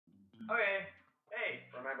Okay. Hey.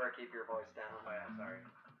 Remember, keep your voice down. Oh yeah, sorry.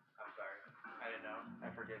 I'm sorry. I didn't know.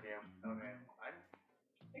 I forgive you. Okay. I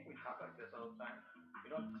think we talk like this all the time.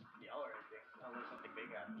 We don't yell or anything unless something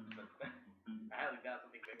big happens. But I highly doubt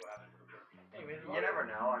something big will happen. Anyways, you never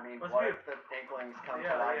know. I mean, what if the Inklings come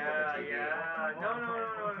to life with the TV? No.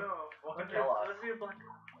 Kill us. Let's be a black.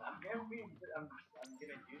 I'm gonna do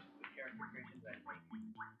the character creations I think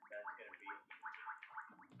that's gonna be.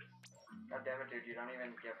 God damn it, dude! You don't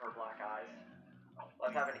even give her black eyes.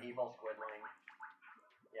 Let's have an evil squidling.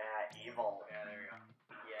 Yeah, evil. Yeah, there we go.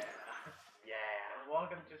 Yeah. Yeah.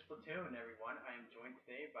 Welcome to Splatoon, everyone. I am joined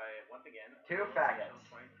today by, once again, two faggots.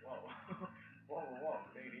 Whoa.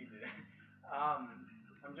 Take it easy.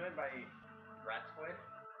 I'm joined by RatSquid.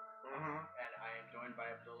 And I am joined by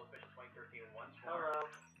AbDuLOfficial2013 once more. Hello.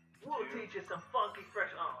 We'll teach you some funky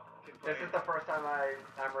fresh. This is the first time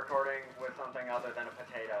I'm recording with something other than a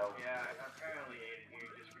potato. Yeah, apparently you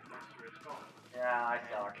just request your phone. Yeah, I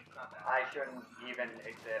suck. Not that I shouldn't even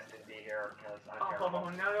exist and be here because I'm terrible.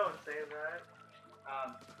 Oh, no, don't say that.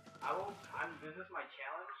 This is my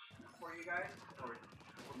challenge for you guys, or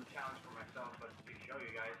the challenge for myself, but to show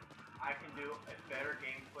you guys, I can do a better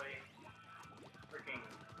gameplay freaking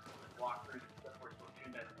walkthrough for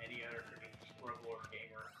Splatoon than any other freaking scrub lord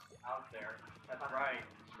gamer out there. That's right,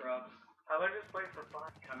 scrubs. How about just play for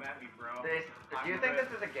fun? Come at me, bro. Do you think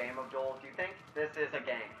this is a game, Abdul? Do you think this is a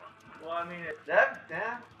game? Well, I mean,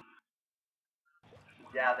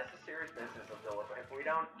 Yeah, this is serious business, Abdul. If we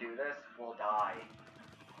don't do this, we'll die.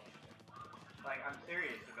 Like, I'm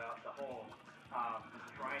serious about the whole,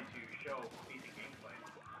 trying to show decent gameplay.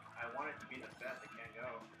 I want it to be the best it can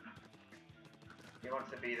go. He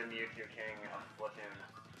wants to be the Mewtwo King of Splatoon.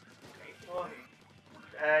 Basically.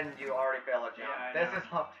 And you already fail a jump. Yeah, this is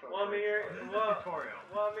up to well, I mean, tutorial.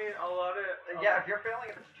 Well, I mean, a lot of... yeah, if you're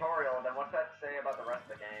failing at the tutorial, then what's that to say about the rest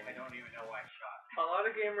of the game? I don't even know why I shot. A lot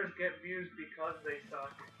of gamers get views because they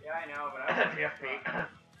suck. Yeah, I know, but I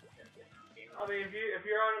I mean, if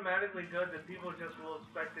you're automatically good, then people just will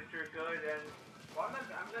expect that you're good and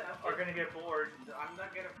are gonna get bored. I'm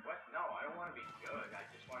not gonna. What? No, I don't want to be good. I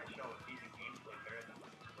just want to show a decent gameplay better than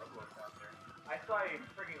the scrub lords out there. I saw a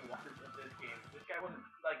freaking walkthrough of this game. This guy wasn't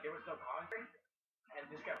like there was no commentary, and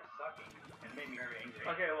this guy was sucking and made me very angry.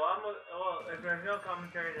 Okay, well, if there's no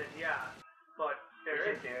commentary, then yeah, but there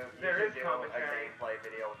is commentary. A gameplay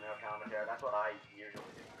video with no commentary. That's what I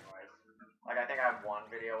usually do, anyways. Like, I think I have one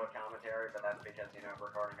video with commentary, but that's because, you know,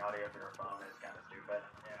 recording audio through your phone is kind of stupid.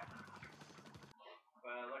 Yeah.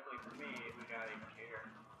 But luckily for me, we got a computer.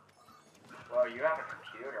 Well, you have a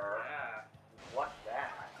computer. Yeah. What's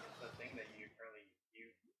that? It's the thing that you currently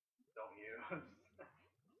don't use.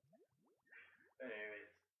 Anyways,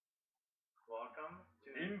 welcome to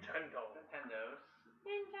Nintendo's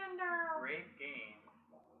great game.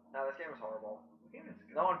 No, this game is horrible. This game is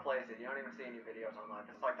good. No one plays it. You don't even see any videos online.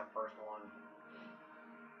 This is like the first one.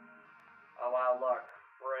 Oh wow, look.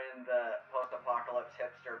 We're in the post-apocalypse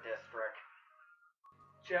hipster district.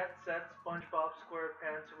 Jet Set, SpongeBob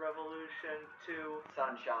SquarePants, Revolution 2,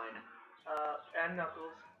 Sunshine. and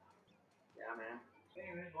Knuckles. Yeah, man.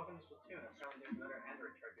 Anyways, welcome to Splatoon. I'm starting to do another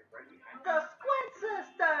Android tracker right behind me. The Squid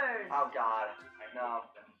Sisters! Oh god. No.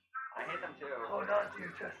 I hate them too. Hold on to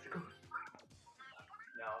your testicles.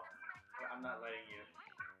 No. I'm not letting you.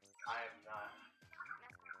 I am not.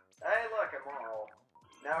 Hey, look, I'm all.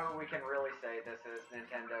 Now we can really say this is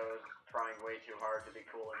Nintendo's trying way too hard to be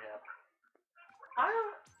cool and hip.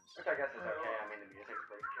 Which I guess is okay. I mean, the music's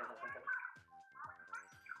pretty cool. But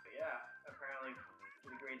yeah, apparently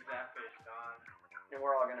the great Zapfish is gone. And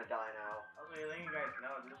we're all gonna die now. Also, letting you guys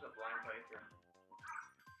know, this is a blind playthrough.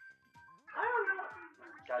 I don't know.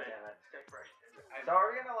 God damn it. Stay fresh. So are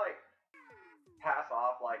we gonna, like, pass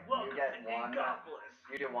off, like, you get one,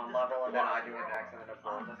 you do one level, and then I do it next, and then it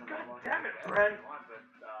blows us in that one? Damn it, friend.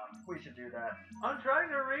 We should do that. I'm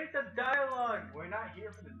trying to read the dialogue. We're not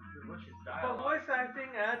here for the delicious But dialogue. voice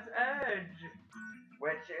acting adds edge.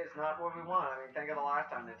 Which is not what we want. I mean, think of the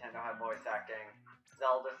last time Nintendo had voice acting.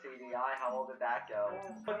 Zelda CDI, how old did that go?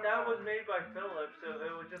 But that was made by Philips, so it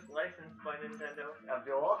was just licensed by Nintendo.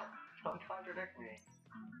 Abdul, don't contradict me.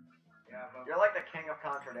 Yeah, but You're like the king of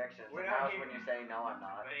contradictions. We're And not how's here- when you say no, I'm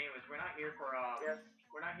not? But anyways, we're not here for Yes.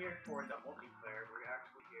 we're not here for the multiplayer. We're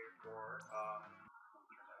actually here for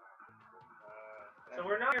So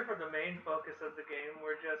we're not here for the main focus of the game.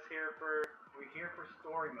 We're just here for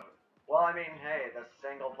story mode. Well, I mean, hey, the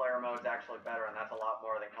single player mode's actually better, and that's a lot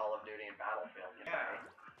more than Call of Duty and Battlefield, you say.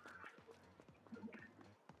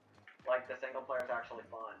 Like, the single player's actually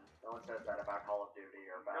fun. No one says that about Call of Duty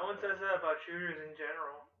or Battlefield. No one says that about shooters in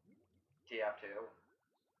general. TF2.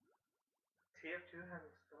 TF2 has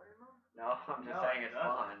a story mode? No, I'm just No, saying it it's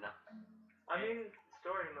doesn't. fun. I mean,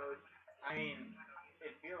 story mode. I mean,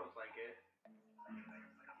 it feels like it.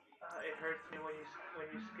 It hurts me when you skip. When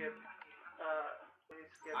you skip.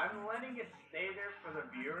 I'm letting it stay there for the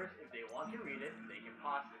viewers. If they want to read it, they can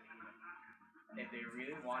pause it. If they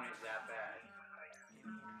really want it that bad.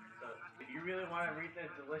 So, if you really want to read this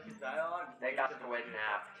delicious dialogue, They got squid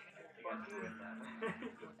napped. They got squid napped.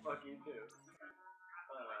 Fuck you too.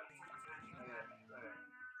 Okay.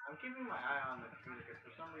 I'm keeping my eye on the computer because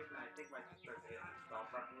for some reason I think my sister didn't install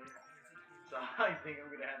properly. So I think I'm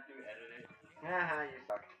gonna have to edit it. Haha, you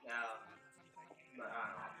suck. Yeah. But I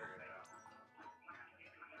don't know, I'll figure it out.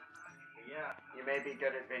 But yeah. You may be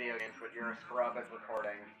good at video games, but you're a scrub at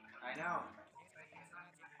recording. I know.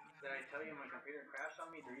 Did I tell you my computer crashed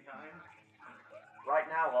on me 3 times? Right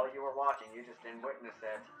now, while you were watching, you just didn't witness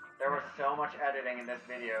it. There was so much editing in this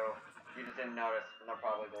video, you just didn't notice, and they'll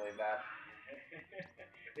probably believe that.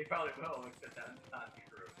 They probably will, except that's not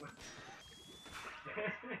true.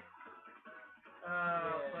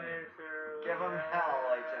 Play through. Give them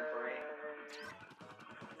hell, Agent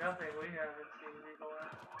 3. Nothing, we haven't seen people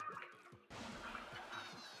out.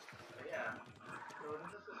 But yeah. So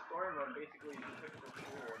this is a story mode, basically it's a typical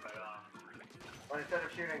shooter, but instead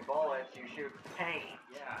of shooting bullets, you shoot paint.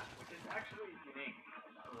 Yeah, which is actually unique.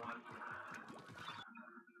 For one.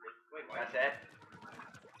 Wait, what? That's it?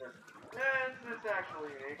 It's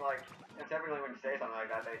actually unique. Like, and typically when you say something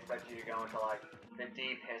like that, they expect you to go into, like, the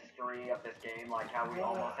deep history of this game, like how we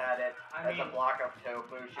almost had it as a block of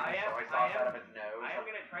tofu shooting soy sauce out of his nose. I am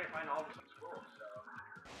gonna try to find all the scrolls, so.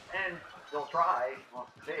 And they'll try.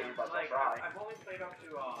 We'll see, but like, they'll try. I've only played up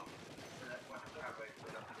to, what have I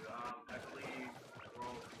played up to? I believe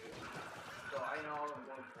World 2. So I know all of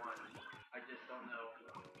World 1. I just don't know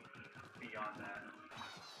beyond that.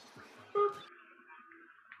 Boop.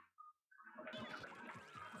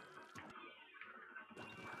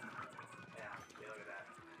 Yeah, see, look at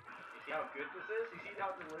that. You see how good this is? You see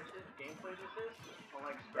how delicious gameplay this is?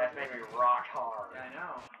 Like, that's made me rock hard. Yeah, I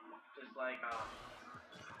know. Just like,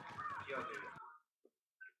 Geodude.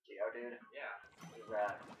 Geodude? Yeah. Who's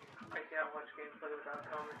that? I can't watch gameplay without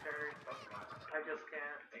commentary. I just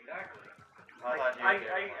can't. Exactly.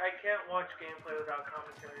 I can't watch gameplay without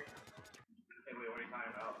commentary. Hey, wait, what are you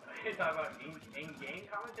talking about? Are you talking about in-game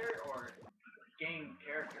commentary or game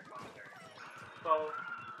character commentary? Both.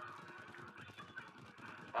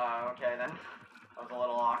 Okay then. That was a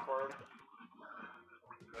little awkward.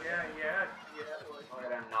 Yeah. Look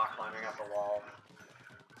at him not climbing up the walls.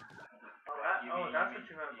 That's what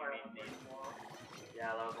you meant by these walls?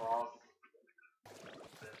 Yeah, those walls.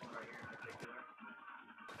 This one right here in particular.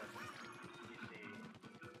 You see,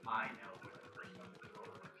 I know where the first one is.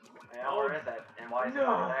 Yeah, where is it? And why is it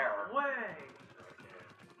over there? No way!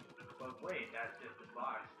 But wait, that's just the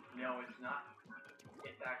box. No, it's not.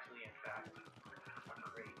 It's actually, in fact, a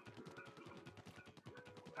crate.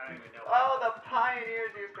 I don't even know. Oh, the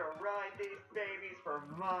pioneers used to ride these babies for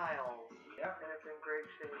miles. Yep. And it's in great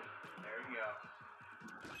shape. There you go.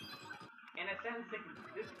 In a sense,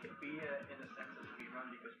 this could be in a sense a speedrun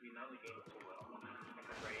because we know the game too well. Like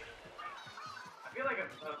a raid. I feel like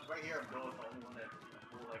right here, Abdul is the only one that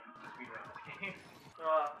will like speedrun this game.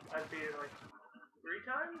 I beat it like 3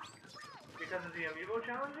 times because of the amiibo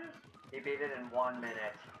challenges. He beat it in 1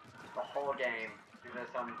 minute. The whole game. Due to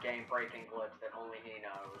some game-breaking glitch that only he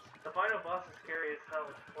knows. The final boss is scary as hell.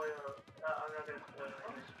 Spoiler. I'm not gonna spoil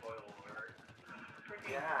it. Spoiler alert.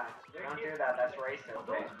 Yeah, don't do that. That's racist. Well,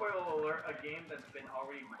 don't spoil alert a game that's been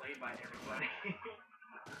already played by everybody.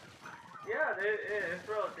 Yeah, it's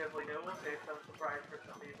relatively new. We'll save some surprise for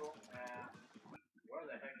some people. Where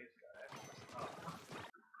the heck is that? Oh.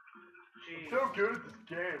 Jeez. So good at this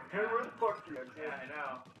game. Hey, where the fuck do you Yeah, I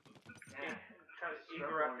know. Yeah.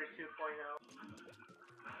 Eager-Raptor 2.0.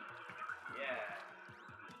 Yeah.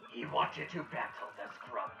 He wanted to battle the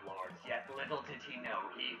Scrub Lords, yet little did he know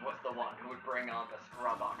he was the one who would bring on the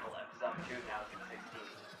Scrubocalypse of 2016.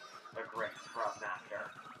 The great Scrub Master.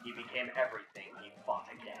 He became everything he fought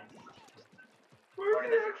against. Look at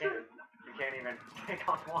this, you can't even take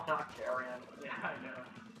on one Octarian. Yeah, I know.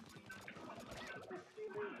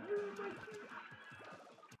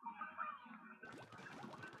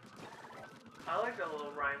 I like that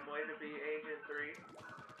little rhyme way to be Agent 3.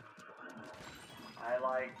 I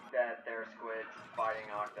like that there's squids fighting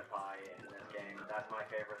octopi in this game. That's my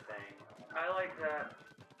favorite thing. I like that.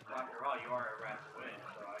 Well, after all, you are a RatSquid,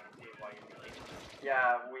 so I can see why you relate to it.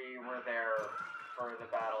 Yeah, we were there for the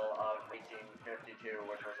Battle of 1852,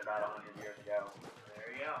 which was about 100 years ago.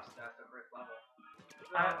 There you go. That's the first level.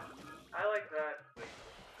 I like that. Wait.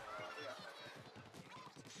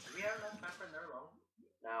 Do we have enough time for another level?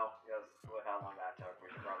 No, because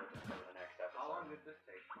did this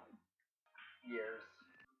take? Years.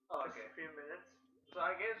 Oh, Just okay. a few minutes. So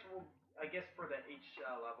I guess for the each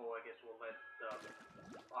level, I guess we'll let the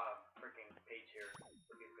freaking page here so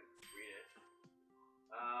people can read it.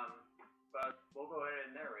 But we'll go ahead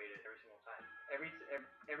and narrate it every single time.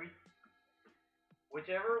 Every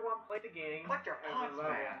whichever one played the game. Collect your pots, level,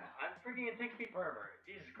 man. I'm freaking, it takes me forever.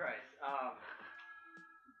 Jesus Christ.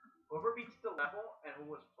 Whoever beats the level and who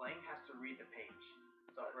was playing has to read the page.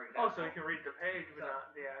 So for example. Oh, so you can read the page, but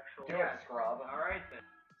not the actual. Do it, scrub. All right then.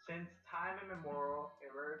 Since time immemorial, a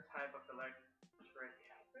rare type of electric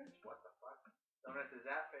catfish, what the fuck, known as the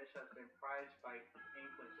zapfish, has been prized by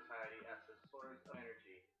Inkling Society as a source of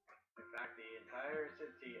energy. In fact, the entire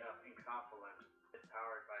city of Inkopolis is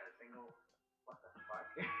powered by a single. What the fuck?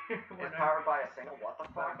 It's powered by a single. What the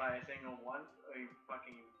fuck? Powered by a single a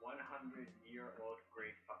fucking 100-year-old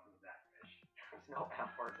great fucking zapfish. There's no F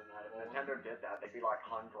words in that. If Nintendo did that, they'd be like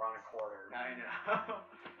drawn and quartered. I know.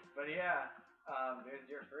 But yeah. There's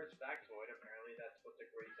your first factoid. Apparently, that's what the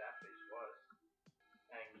Great Zapfish was.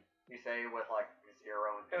 And you say with like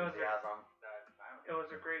zero enthusiasm. It was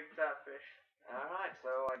a great zapfish. Alright,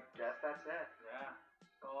 so I guess that's it. Yeah.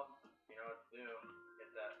 Well, you know what to do.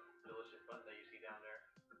 Hit that delicious button that you see down there.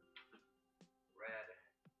 Red.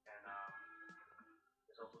 And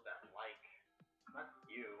there's also that like. Not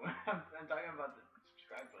you. I'm talking about the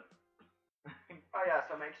subscribe button. Oh yeah,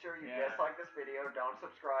 so make sure you dislike this video, don't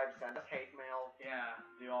subscribe, send us hate mail. Yeah,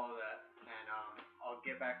 do all of that. And I'll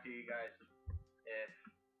get back to you guys if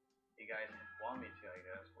you guys want me to, I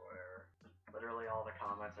guess, or whatever. Literally all the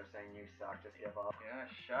comments are saying you suck, just give up. Yeah,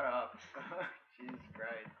 shut up. Jesus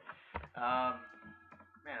Christ.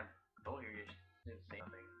 Man, I told you didn't say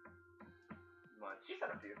nothing much. You said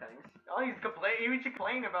a few things. Oh, he was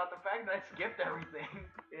complaining about the fact that I skipped everything.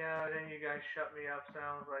 Yeah, then you guys shut me up,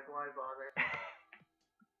 sounds like, why bother?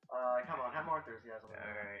 Come on, have more enthusiasm.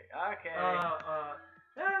 Alright, okay. I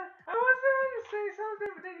was there to say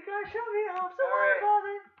something, but then you guys shut me up, so why Alright.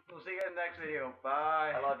 bother? We'll see you guys in the next video.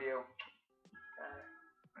 Bye. I love you.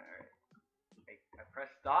 Alright. I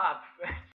pressed stop.